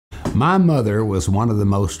My mother was one of the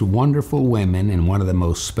most wonderful women and one of the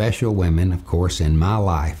most special women, of course, in my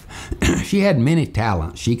life. She had many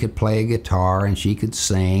talents. She could play a guitar and she could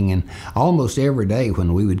sing, and almost every day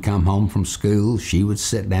when we would come home from school, she would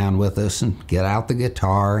sit down with us and get out the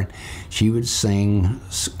guitar and she would sing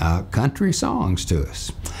country songs to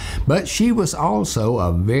us. But she was also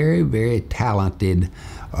a very, very talented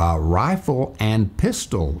rifle and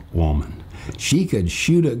pistol woman. She could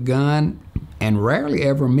shoot a gun and rarely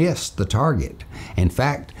ever missed the target. In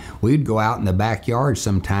fact, we'd go out in the backyard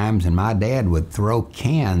sometimes and my dad would throw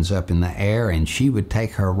cans up in the air and she would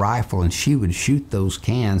take her rifle and she would shoot those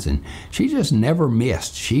cans, and she just never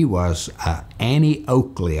missed. She was Annie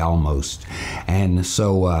Oakley almost. And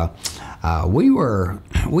so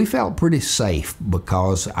we felt pretty safe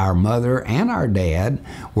because our mother and our dad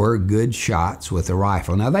were good shots with a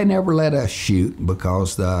rifle. Now, they never let us shoot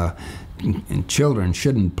because the children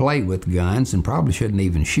shouldn't play with guns and probably shouldn't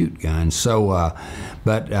even shoot guns. So,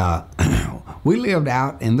 we lived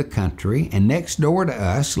out in the country, and next door to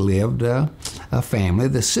us lived a family,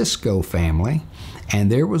 the Cisco family,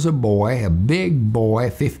 and there was a boy, a big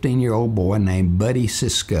boy, 15-year-old boy named Buddy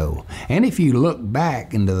Cisco. And if you look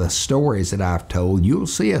back into the stories that I've told, you'll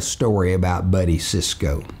see a story about Buddy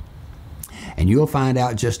Cisco. And you'll find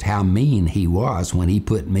out just how mean he was when he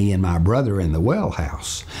put me and my brother in the well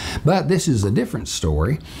house. But this is a different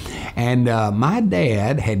story. And my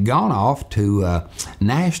dad had gone off to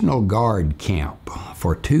National Guard camp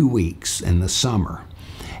for 2 weeks in the summer.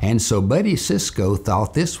 And so Buddy Cisco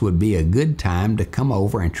thought this would be a good time to come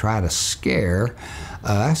over and try to scare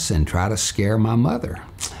us and try to scare my mother.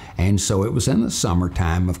 And so it was in the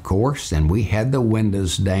summertime, of course, and we had the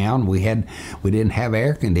windows down. We didn't have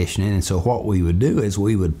air conditioning, and so what we would do is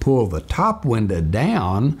we would pull the top window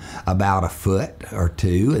down about a foot or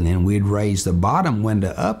two, and then we'd raise the bottom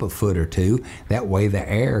window up a foot or two. That way the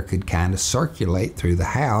air could kind of circulate through the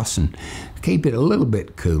house and keep it a little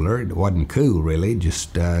bit cooler. It wasn't cool, really,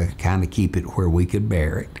 just kind of keep it where we could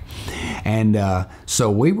bear it. And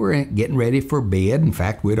so we were getting ready for bed. In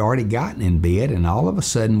fact, we'd already gotten in bed, and all of a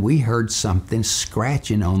sudden we heard something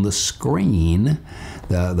scratching on the screen,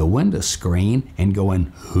 the window screen, and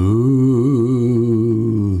going, "Ooh,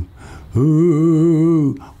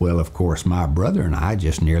 ooh." Well, of course, my brother and I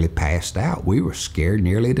just nearly passed out. We were scared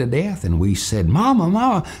nearly to death, and we said, "Mama,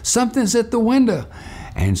 Mama, something's at the window."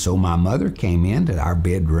 And so my mother came into our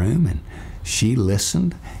bedroom, and she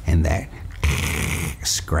listened, and that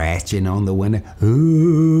scratching on the window,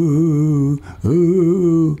 "Ooh,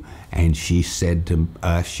 ooh." And she said to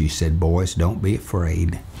us, she said, "Boys, don't be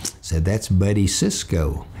afraid." Said, "That's Buddy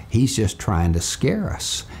Cisco. He's just trying to scare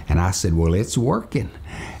us." And I said, "Well, it's working.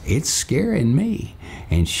 It's scaring me."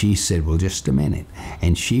 And she said, "Well, just a minute."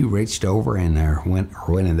 And she reached over and went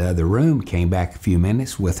in the other room, came back a few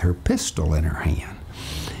minutes with her pistol in her hand.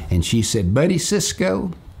 And she said, "Buddy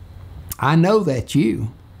Cisco, I know that's you,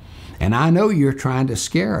 and I know you're trying to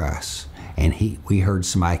scare us." And we heard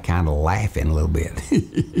somebody kind of laughing a little bit.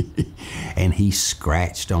 And he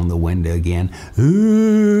scratched on the window again.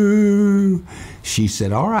 "Ooh." She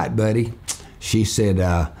said, "All right, buddy." She said,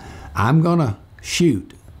 "I'm going to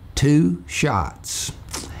shoot 2 shots.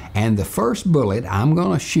 And the first bullet, I'm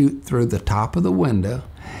going to shoot through the top of the window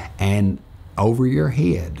and over your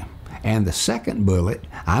head. And the second bullet,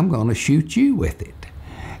 I'm going to shoot you with it."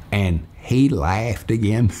 And he laughed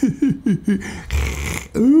again.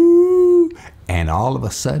 "Ooh." And all of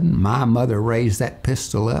a sudden, my mother raised that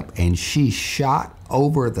pistol up and she shot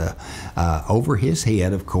over his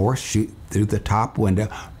head, of course, shoot through the top window.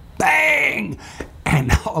 Bang!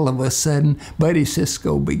 And all of a sudden, Buddy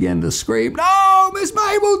Cisco began to scream, "No, Miss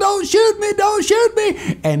Mabel, don't shoot me, don't shoot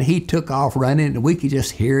me." And he took off running, and we could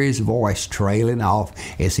just hear his voice trailing off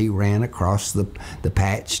as he ran across the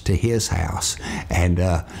patch to his house. And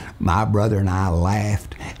my brother and I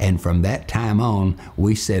laughed, and from that time on,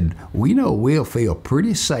 we said, "We know we'll feel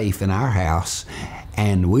pretty safe in our house,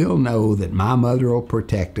 and we'll know that my mother will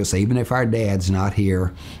protect us even if our dad's not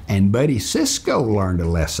here." And Buddy Cisco learned a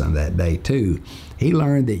lesson that day too. He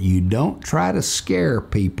learned that you don't try to scare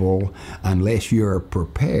people unless you're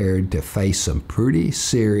prepared to face some pretty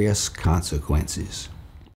serious consequences.